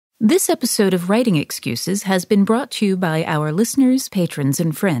This episode of Writing Excuses has been brought to you by our listeners, patrons,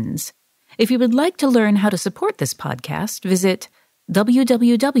 and friends. If you would like to learn how to support this podcast, visit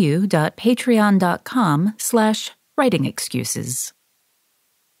www.patreon.com/writingexcuses.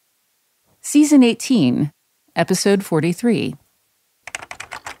 Season 18, Episode 43.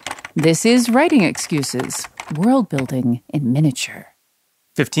 This is Writing Excuses, Worldbuilding in Miniature.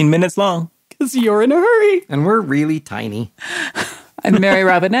 15 minutes long. Because you're in a hurry. And we're really tiny. I'm Mary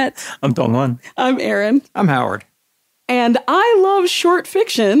Robinette. I'm Dongwon. I'm Erin. I'm Howard. And I love short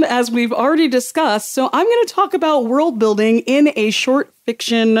fiction, as we've already discussed. So I'm going to talk about world building in a short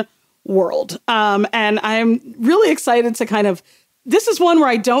fiction world. And I'm really excited to this is one where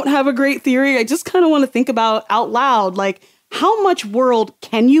I don't have a great theory. I just kind of want to think about out loud, like, how much world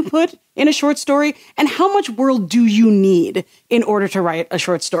can you put in a short story? And how much world do you need in order to write a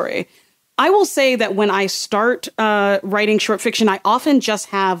short story? I will say that when I start writing short fiction, I often just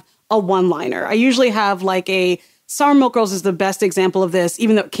have a one-liner. I usually have Sour Milk Girls is the best example of this,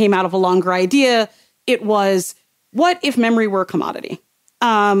 even though it came out of a longer idea. It was, what if memory were a commodity?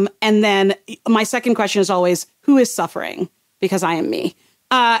 And then my second question is always, who is suffering? Because I am me.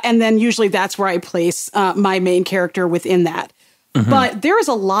 And then usually that's where I place my main character within that. Mm-hmm. But there is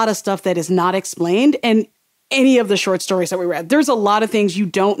a lot of stuff that is not explained. And any of the short stories that we read, there's a lot of things you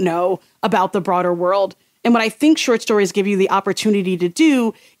don't know about the broader world. And what I think short stories give you the opportunity to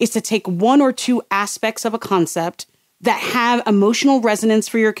do is to take one or two aspects of a concept that have emotional resonance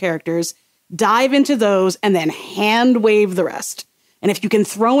for your characters, dive into those, and then hand wave the rest. And if you can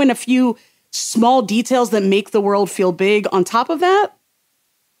throw in a few small details that make the world feel big on top of that,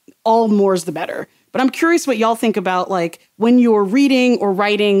 all more's the better. But I'm curious what y'all think about, when you're reading or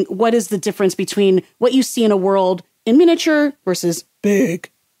writing, what is the difference between what you see in a world in miniature versus big?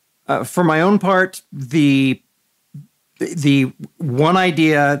 For my own part, the one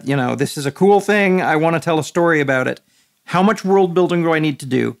idea, this is a cool thing. I want to tell a story about it. How much world building do I need to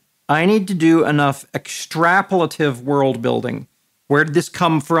do? I need to do enough extrapolative world building. Where did this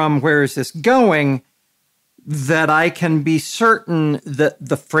come from? Where is this going? That I can be certain that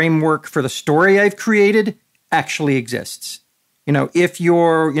the framework for the story I've created actually exists. If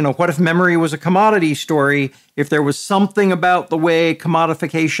what if memory was a commodity story? If there was something about the way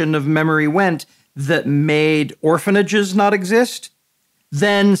commodification of memory went that made orphanages not exist,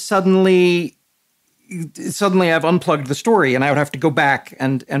 then suddenly I've unplugged the story and I would have to go back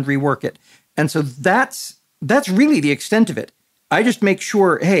and rework it. And so that's really the extent of it. I just make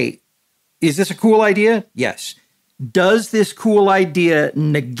sure, hey, is this a cool idea? Yes. Does this cool idea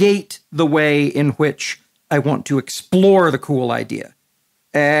negate the way in which I want to explore the cool idea?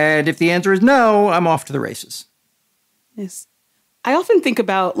 And if the answer is no, I'm off to the races. Yes. I often think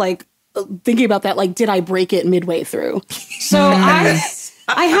about thinking about that, did I break it midway through? So I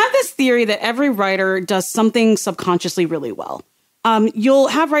have this theory that every writer does something subconsciously really well. You'll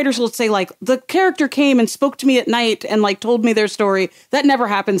have writers who will say, the character came and spoke to me at night and told me their story. That never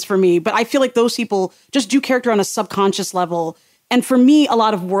happens for me. But I feel like those people just do character on a subconscious level. And for me, a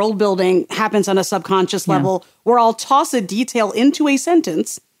lot of world building happens on a subconscious level where I'll toss a detail into a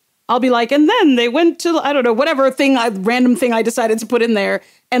sentence. I'll be and then they went to, I don't know, whatever random thing I decided to put in there.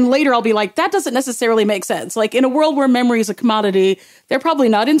 And later I'll be that doesn't necessarily make sense. In a world where memory is a commodity, they're probably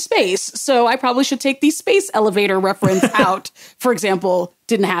not in space. So I probably should take the space elevator reference out. For example,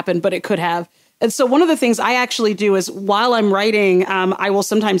 didn't happen, but it could have. And so one of the things I actually do is while I'm writing, I will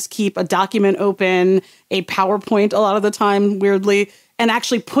sometimes keep a document open, a PowerPoint a lot of the time, weirdly, and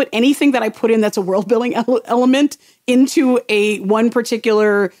actually put anything that I put in that's a world building element into one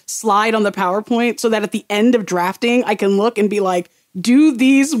particular slide on the PowerPoint so that at the end of drafting, I can look and be do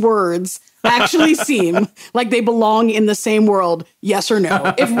these words actually seem like they belong in the same world? Yes or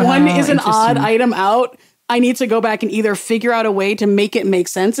no? If one is an odd item out, I need to go back and either figure out a way to make it make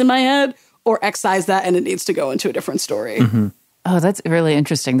sense in my head or excise that and it needs to go into a different story. Mm-hmm. Oh, that's really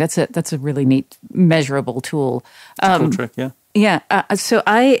interesting. That's a really neat measurable tool. Cool trick, yeah. Yeah. So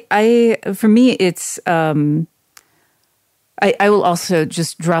I for me, it's I will also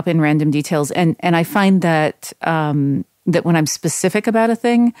just drop in random details, and I find that that when I'm specific about a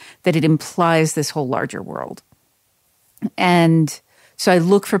thing, that it implies this whole larger world. And so I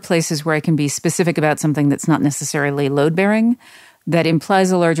look for places where I can be specific about something that's not necessarily load-bearing, that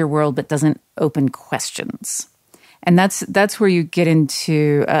implies a larger world but doesn't open questions. And that's where you get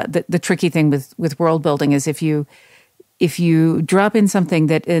into the tricky thing with world building is if you drop in something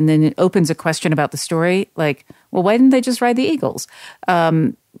that and then it opens a question about the story, well, why didn't they just ride the eagles?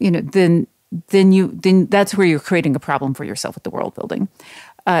 Then that's where you're creating a problem for yourself with the world building.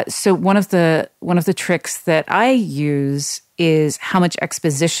 So one of the tricks that I use is how much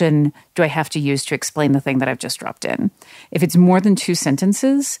exposition do I have to use to explain the thing that I've just dropped in. If it's more than 2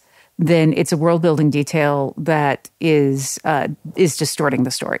 sentences, then it's a world building detail that is distorting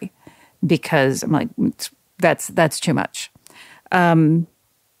the story, because I'm like, that's too much.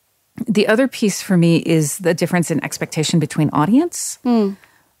 The other piece for me is the difference in expectation between audience.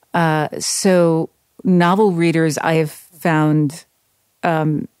 So novel readers, I have found,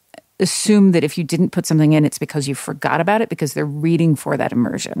 assume that if you didn't put something in, it's because you forgot about it, because they're reading for that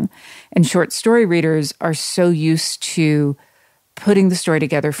immersion. And short story readers are so used to putting the story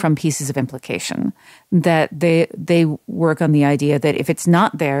together from pieces of implication that they work on the idea that if it's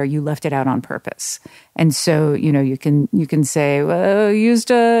not there, you left it out on purpose. And so, you can say, well, I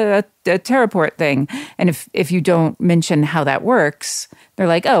used a Terraport thing. And if you don't mention how that works, they're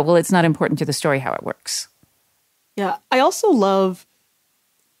like, oh, well, it's not important to the story how it works. Yeah. I also love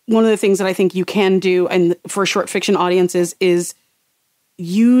one of the things that I think you can do, and for short fiction audiences, is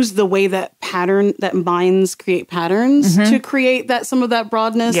use the way that minds create patterns to create some of that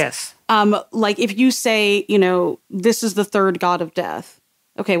broadness. Yes. Like if you say, this is the third god of death.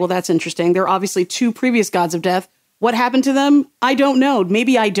 Okay, well, that's interesting. There are obviously 2 previous gods of death. What happened to them? I don't know.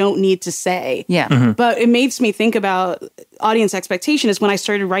 Maybe I don't need to say. Yeah. But it makes me think about audience expectation is when I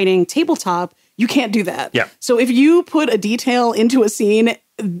started writing tabletop, you can't do that. Yeah. So if you put a detail into a scene,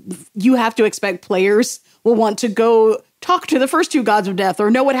 you have to expect players will want to go talk to the first 2 gods of death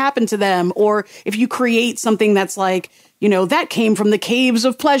or know what happened to them. Or if you create something that's like, that came from the caves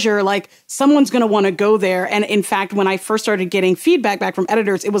of pleasure, like someone's going to want to go there. And in fact, when I first started getting feedback back from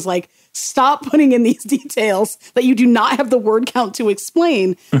editors, it was like, stop putting in these details that you do not have the word count to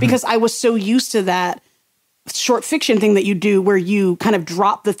explain, because I was so used to that short fiction thing that you do where you kind of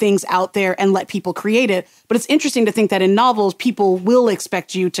drop the things out there and let people create it. But it's interesting to think that in novels, people will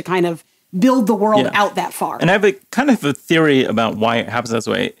expect you to kind of build the world out that far. And I have a theory about why it happens this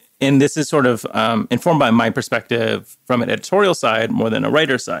way. And this is sort of informed by my perspective from an editorial side more than a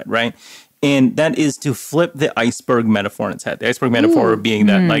writer's side, right? And that is to flip the iceberg metaphor in its head. The iceberg metaphor being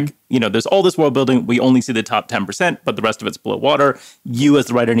that, there's all this world building. We only see the top 10%, but the rest of it's below water. You as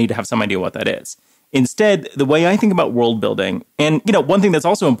the writer need to have some idea what that is. Instead, the way I think about world building, and one thing that's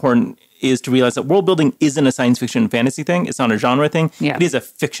also important is to realize that world building isn't a science fiction and fantasy thing. It's not a genre thing. Yeah. It is a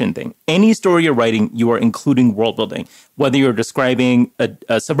fiction thing. Any story you're writing, you are including world building. Whether you're describing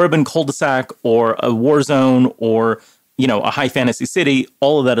a suburban cul-de-sac or a war zone or a high fantasy city,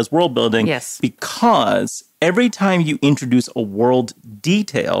 all of that is world building. Yes. Because every time you introduce a world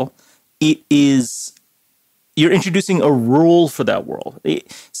detail, you're introducing a rule for that world.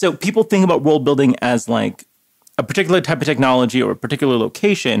 So people think about world building as like a particular type of technology or a particular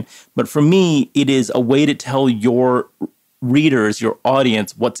location. But for me, it is a way to tell your readers, your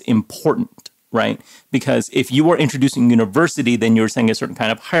audience, what's important, right? Because if you are introducing university, then you're saying a certain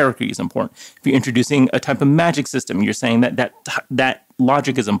kind of hierarchy is important. If you're introducing a type of magic system, you're saying that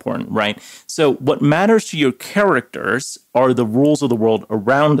logic is important, right? So what matters to your characters are the rules of the world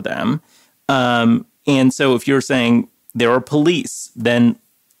around them. And so if you're saying there are police, then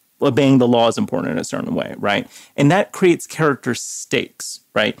obeying the law is important in a certain way, right? And that creates character stakes,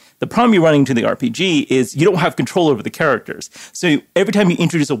 right? The problem you're running into the RPG is you don't have control over the characters. So every time you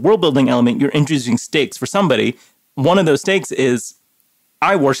introduce a world building element, you're introducing stakes for somebody. One of those stakes is,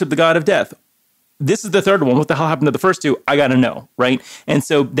 I worship the god of death. This is the third one. What the hell happened to the first 2? I got to know, right? And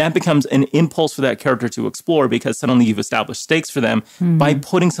so that becomes an impulse for that character to explore because suddenly you've established stakes for them by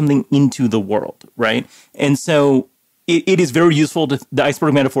putting something into the world, right? And so it is very useful. The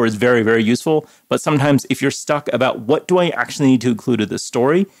iceberg metaphor is very, very useful. But sometimes if you're stuck about what do I actually need to include in this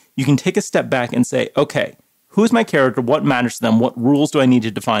story, you can take a step back and say, okay, who's my character? What matters to them? What rules do I need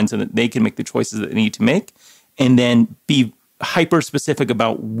to define so that they can make the choices that they need to make? And then be hyper specific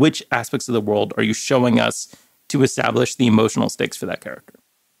about which aspects of the world are you showing us to establish the emotional stakes for that character.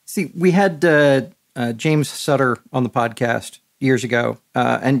 See, we had James Sutter on the podcast years ago,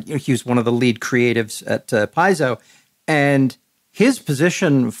 and he was one of the lead creatives at Paizo, and his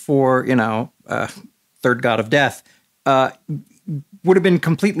position for, third god of death would have been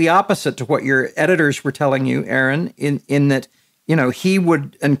completely opposite to what your editors were telling you, Aaron, in that, he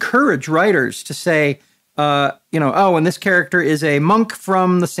would encourage writers to say, and this character is a monk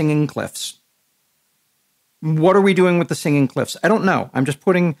from the Singing Cliffs. What are we doing with the Singing Cliffs? I don't know. I'm just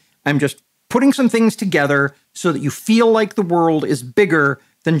putting some things together so that you feel like the world is bigger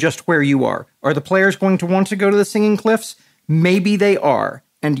than just where you are. Are the players going to want to go to the Singing Cliffs? Maybe they are.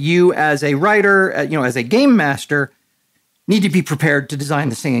 And you as a writer, as a game master, need to be prepared to design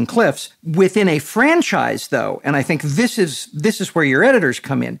the Singing Cliffs within a franchise, though. And I think this is where your editors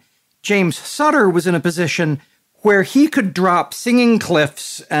come in. James Sutter was in a position where he could drop singing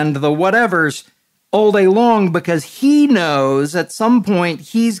cliffs and the whatevers all day long because he knows at some point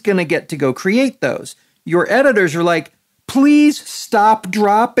he's going to get to go create those. Your editors are like, please stop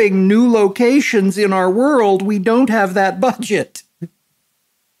dropping new locations in our world. We don't have that budget.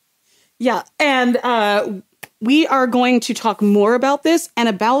 Yeah, and we are going to talk more about this and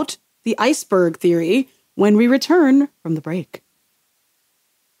about the iceberg theory when we return from the break.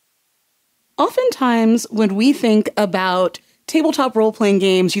 Oftentimes, when we think about tabletop role-playing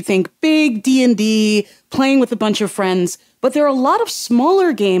games, you think big D&D, playing with a bunch of friends, but there are a lot of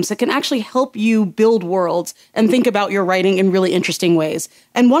smaller games that can actually help you build worlds and think about your writing in really interesting ways.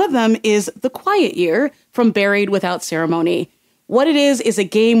 And one of them is The Quiet Year from Buried Without Ceremony. What it is a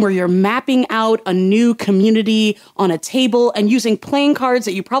game where you're mapping out a new community on a table and using playing cards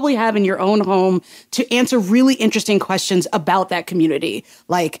that you probably have in your own home to answer really interesting questions about that community.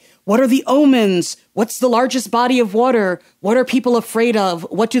 Like, what are the omens? What's the largest body of water? What are people afraid of?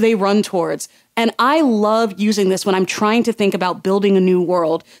 What do they run towards? And I love using this when I'm trying to think about building a new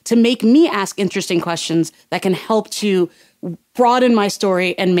world to make me ask interesting questions that can help to broaden my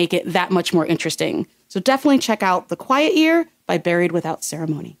story and make it that much more interesting. So definitely check out The Quiet Year by Buried Without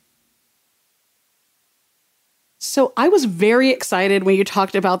Ceremony. So I was very excited when you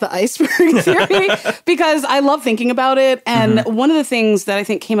talked about the iceberg theory because I love thinking about it. And one of the things that I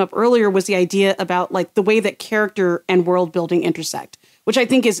think came up earlier was the idea about like the way that character and world building intersect, which I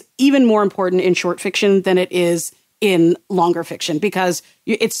think is even more important in short fiction than it is in longer fiction because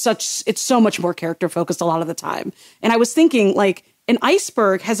it's so much more character focused a lot of the time. And I was thinking like an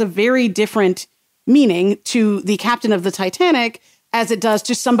iceberg has a very different meaning to the captain of the Titanic as it does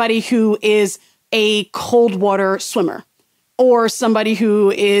to somebody who is a cold water swimmer or somebody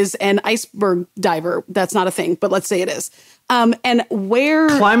who is an iceberg diver. That's not a thing, but let's say it is. And where...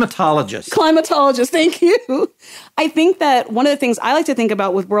 Climatologist, thank you. I think that one of the things I like to think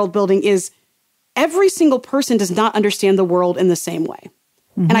about with world building is every single person does not understand the world in the same way.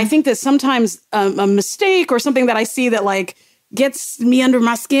 And I think that sometimes a mistake or something that I see that like gets me under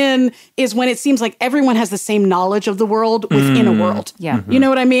my skin is when it seems like everyone has the same knowledge of the world within a world. Yeah. You know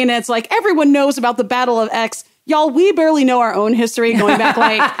what I mean? It's like everyone knows about the Battle of X. Y'all, we barely know our own history going back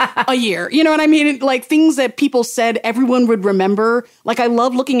like a year. You know what I mean? Like things that people said everyone would remember. Like I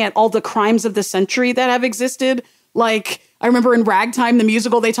love looking at all the crimes of the century that have existed. Like I remember in Ragtime, the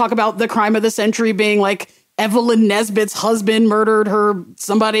musical, they talk about the crime of the century being like Evelyn Nesbit's husband murdered her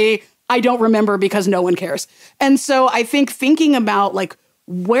somebody. I don't remember because no one cares. And so I think thinking about like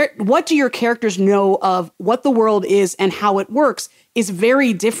what do your characters know of what the world is and how it works is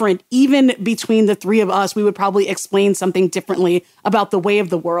very different. Even between the three of us, we would probably explain something differently about the way of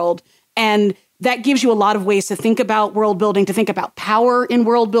the world. And that gives you a lot of ways to think about world building, to think about power in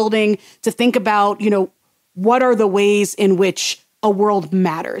world building, to think about, you know, what are the ways in which a world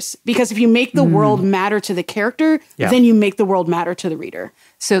matters? Because if you make the world matter to the character, then you make the world matter to the reader.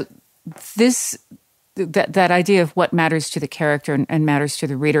 So that idea of what matters to the character and matters to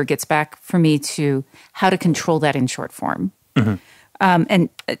the reader gets back for me to how to control that in short form. And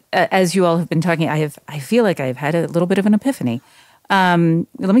as you all have been talking, I feel like I've had a little bit of an epiphany. Let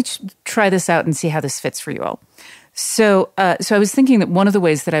me try this out and see how this fits for you all. So I was thinking that one of the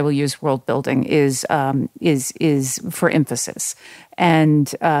ways that I will use world building is for emphasis, and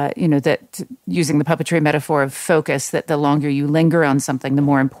that using the puppetry metaphor of focus, that the longer you linger on something, the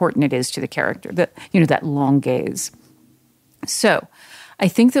more important it is to the character. That long gaze. So, I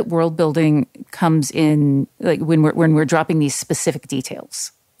think that world building comes in like when we're dropping these specific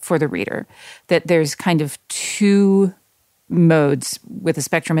details for the reader. That there's kind of two modes with a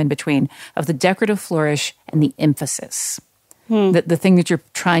spectrum in between of the decorative flourish and the emphasis. The thing that you're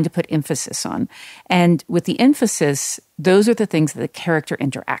trying to put emphasis on. And with the emphasis, those are the things that the character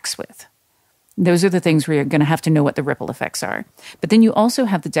interacts with. Those are the things where you're going to have to know what the ripple effects are. But then you also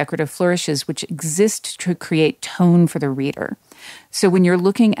have the decorative flourishes, which exist to create tone for the reader. So when you're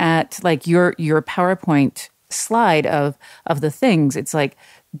looking at like your PowerPoint slide of the things, it's like,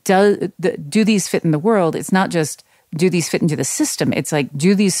 do these fit in the world? It's not just, do these fit into the system? It's like,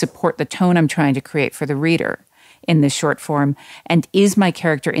 do these support the tone I'm trying to create for the reader in this short form? And is my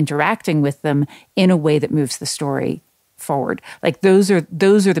character interacting with them in a way that moves the story forward? Like those are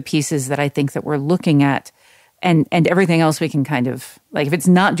the pieces that I think that we're looking at, and everything else we can kind of, like if it's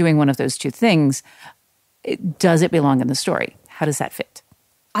not doing one of those two things, does it belong in the story? How does that fit?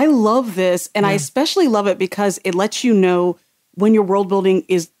 I love this, and I especially love it because it lets you know when your world building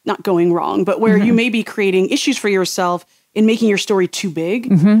is not going wrong, but where you may be creating issues for yourself in making your story too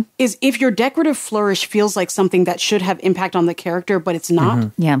big, is if your decorative flourish feels like something that should have impact on the character, but it's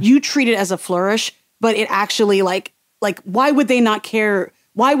not, you treat it as a flourish, but it actually like why would they not care?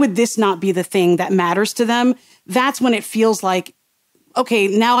 Why would this not be the thing that matters to them? That's when it feels like, okay,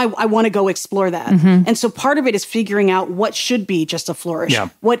 now I want to go explore that. And so part of it is figuring out what should be just a flourish. Yeah.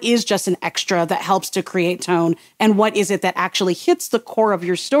 What is just an extra that helps to create tone? And what is it that actually hits the core of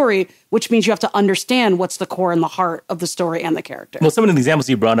your story, which means you have to understand what's the core and the heart of the story and the character. Well, some of the examples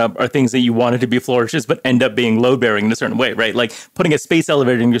you brought up are things that you wanted to be flourishes, but end up being load-bearing in a certain way, right? Like putting a space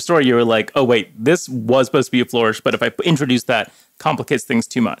elevator in your story, you were like, oh, wait, this was supposed to be a flourish, but if I introduce that, complicates things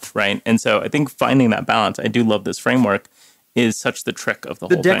too much, right? And so I think finding that balance, I do love this framework, is such the trick of the whole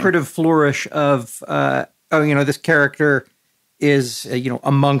thing. The decorative flourish of, this character is,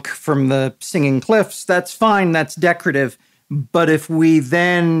 a monk from the Singing Cliffs. That's fine. That's decorative. But if we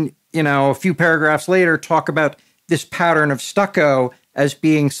then, a few paragraphs later talk about this pattern of stucco as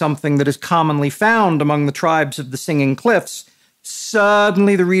being something that is commonly found among the tribes of the Singing Cliffs,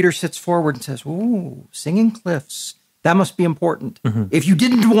 suddenly the reader sits forward and says, ooh, Singing Cliffs. That must be important. If you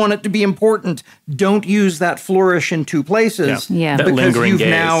didn't want it to be important, don't use that flourish in two places. Yeah. That Because lingering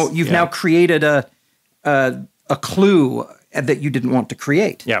you've now created a clue that you didn't want to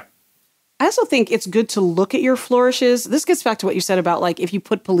create. Yeah. I also think it's good to look at your flourishes. This gets back to what you said about like if you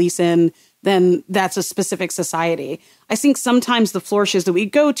put police in, then that's a specific society. I think sometimes the flourishes that we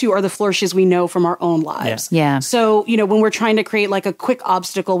go to are the flourishes we know from our own lives. Yeah. So, when we're trying to create like a quick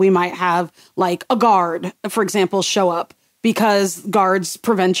obstacle, we might have like a guard, for example, show up because guards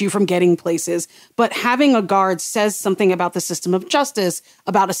prevent you from getting places. But having a guard says something about the system of justice,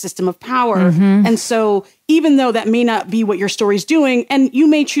 about a system of power. And so even though that may not be what your story's doing, and you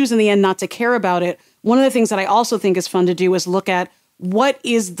may choose in the end not to care about it, one of the things that I also think is fun to do is look at what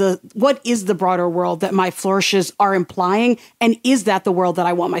is the broader world that my flourishes are implying? And is that the world that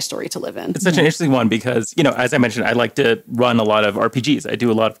I want my story to live in? It's such an interesting one because, as I mentioned, I like to run a lot of RPGs. I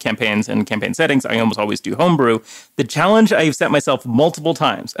do a lot of campaigns and campaign settings. I almost always do homebrew. The challenge I've set myself multiple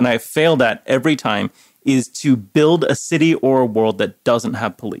times, and I've failed at every time, is to build a city or a world that doesn't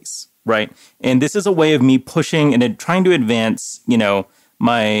have police, right? And this is a way of me pushing and trying to advance,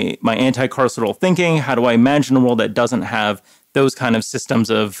 my anti-carceral thinking. How do I imagine a world that doesn't have those kind of systems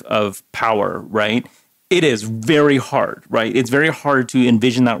of power, right? It is very hard, right? It's very hard to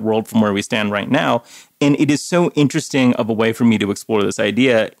envision that world from where we stand right now. And it is so interesting of a way for me to explore this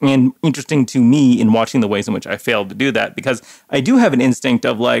idea, and interesting to me in watching the ways in which I failed to do that, because I do have an instinct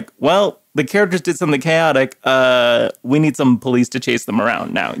of like, well, the characters did something chaotic. We need some police to chase them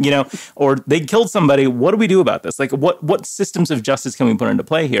around now, or they killed somebody. What do we do about this? Like, what systems of justice can we put into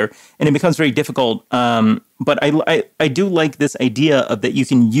play here? And it becomes very difficult. But I do like this idea of that you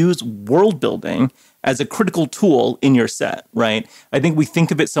can use world building as a critical tool in your set, right? I think we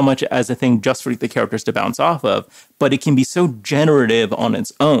think of it so much as a thing just for the characters to bounce off of, but it can be so generative on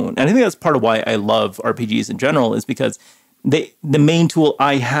its own. And I think that's part of why I love RPGs in general, is because the main tool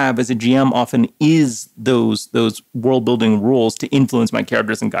I have as a GM often is those world building rules to influence my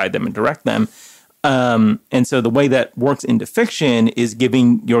characters and guide them and direct them. And so the way that works into fiction is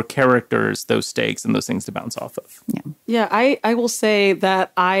giving your characters those stakes and those things to bounce off of. Yeah, I will say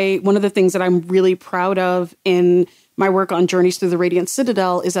that one of the things that I'm really proud of in my work on Journeys Through the Radiant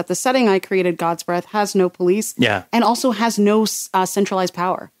Citadel is that the setting I created, God's Breath, has no police and also has no centralized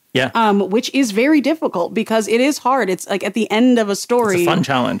power. Which is very difficult because it is hard. It's like at the end of a story. It's a fun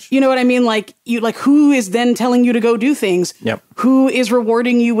challenge. You know what I mean? Like who is then telling you to go do things? Yep. Who is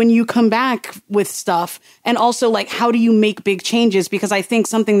rewarding you when you come back with stuff? And also like, how do you make big changes? Because I think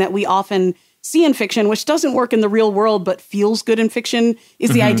something that we often see in fiction, which doesn't work in the real world, but feels good in fiction, is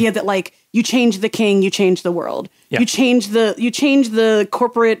the idea that like you change the king, you change the world. Yeah. You change the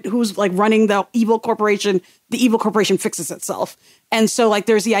corporate who's like running the evil corporation fixes itself. And so like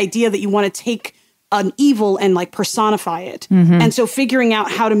there's the idea that you want to take an evil and like personify it. And so figuring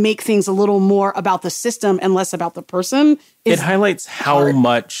out how to make things a little more about the system and less about the person is it highlights how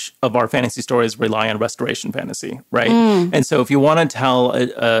much of our fantasy stories rely on restoration fantasy, right? And so if you want to tell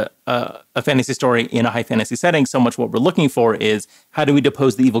a fantasy story in a high fantasy setting, so much what we're looking for is how do we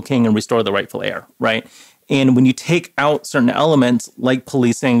depose the evil king and restore the rightful heir, right? And when you take out certain elements like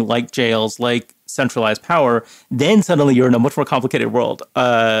policing, like jails, like centralized power, then suddenly you're in a much more complicated world.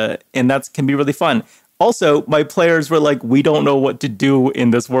 And that can be really fun. Also, my players were like, we don't know what to do in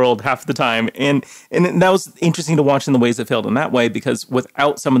this world half the time. And that was interesting to watch in the ways it failed in that way, because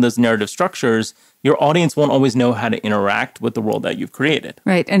without some of those narrative structures, your audience won't always know how to interact with the world that you've created.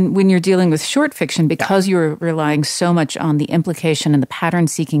 Right. And when you're dealing with short fiction, because you're relying so much on the implication and the pattern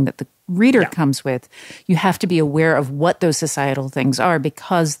seeking that the reader comes with, you have to be aware of what those societal things are,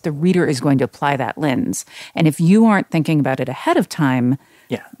 because the reader is going to apply that lens. And if you aren't thinking about it ahead of time,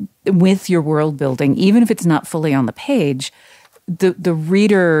 with your world building, even if it's not fully on the page, the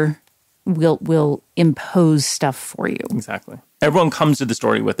reader will impose stuff for you. Exactly. Everyone comes to the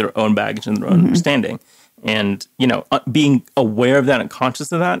story with their own baggage and their own understanding. And, being aware of that and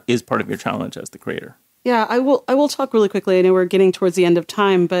conscious of that is part of your challenge as the creator. Yeah, I will talk really quickly. I know we're getting towards the end of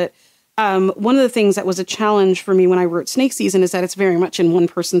time, but one of the things that was a challenge for me when I wrote Snake Season is that it's very much in one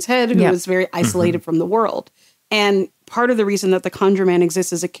person's head who is very isolated from the world. And part of the reason that the Conjure Man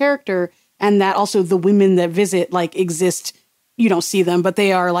exists as a character, and that also the women that visit exist, you don't see them, but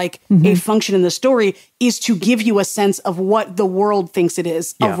they are a function in the story, is to give you a sense of what the world thinks it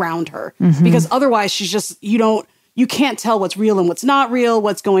is around her. Because otherwise she's just, you can't tell what's real and what's not real,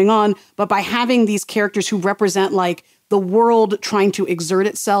 what's going on. But by having these characters who represent the world trying to exert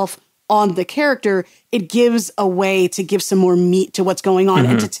itself on the character, it gives a way to give some more meat to what's going on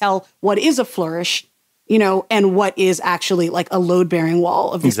and to tell what is a flourish, and what is actually a load-bearing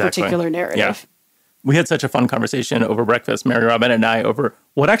wall of this particular narrative. Yeah. We had such a fun conversation over breakfast, Mary Robin and I, over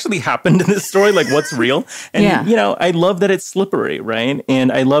what actually happened in this story, what's real. And, I love that it's slippery, right?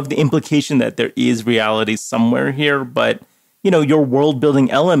 And I love the implication that there is reality somewhere here, but, your world-building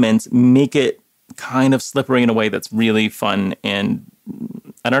elements make it kind of slippery in a way that's really fun, and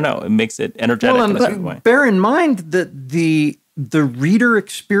I don't know, it makes it energetic in a certain way. Bear in mind that the reader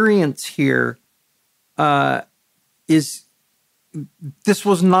experience here is... This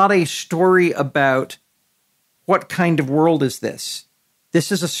was not a story about what kind of world is this. This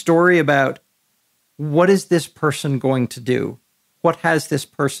is a story about what is this person going to do? What has this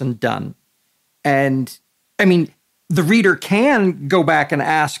person done? And, the reader can go back and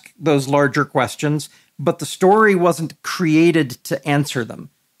ask those larger questions, but the story wasn't created to answer them.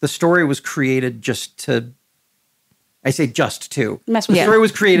 The story was created just to... I say just to. Mess with the story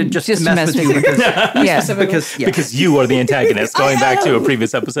was created just to mess with you because you are the antagonist, going back to a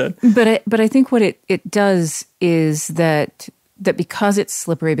previous episode. But I think what it does is that because it's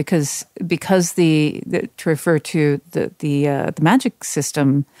slippery, because to refer to the magic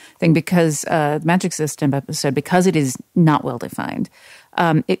system thing, because magic system episode, because it is not well defined,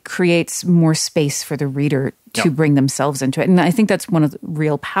 it creates more space for the reader to bring themselves into it. And I think that's one of the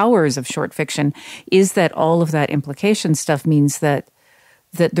real powers of short fiction, is that all of that implication stuff means that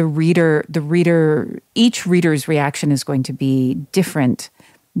the reader, each reader's reaction is going to be different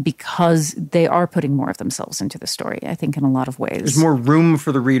because they are putting more of themselves into the story, I think, in a lot of ways. There's more room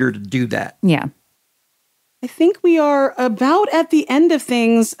for the reader to do that. Yeah. I think we are about at the end of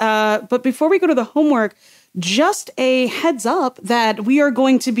things. But before we go to the homework, just a heads up that we are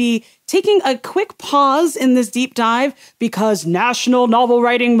going to be taking a quick pause in this deep dive because National Novel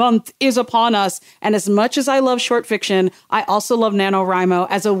Writing Month is upon us. And as much as I love short fiction, I also love NaNoWriMo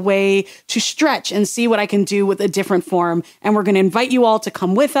as a way to stretch and see what I can do with a different form. And we're going to invite you all to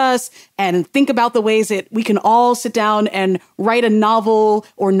come with us and think about the ways that we can all sit down and write a novel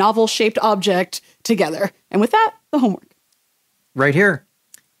or novel-shaped object together. And with that, the homework. Right here.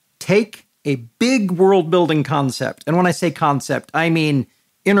 Take a big world-building concept. And when I say concept, I mean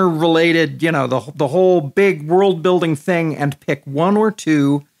interrelated, the whole big world-building thing, and pick one or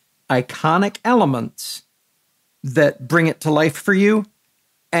two iconic elements that bring it to life for you,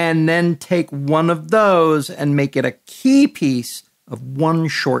 and then take one of those and make it a key piece of one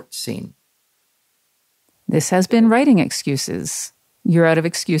short scene. This has been Writing Excuses. You're out of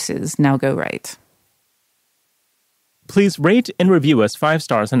excuses. Now go write. Please rate and review us 5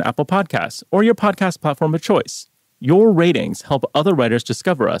 stars on Apple Podcasts or your podcast platform of choice. Your ratings help other writers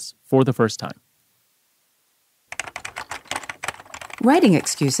discover us for the first time. Writing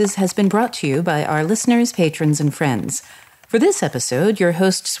Excuses has been brought to you by our listeners, patrons, and friends. For this episode, your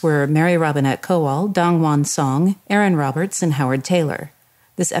hosts were Mary Robinette Kowal, Dongwon Song, Aaron Roberts, and Howard Taylor.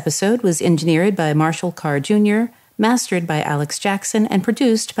 This episode was engineered by Marshall Carr Jr., mastered by Alex Jackson, and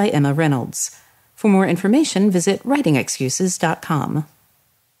produced by Emma Reynolds. For more information, visit writingexcuses.com.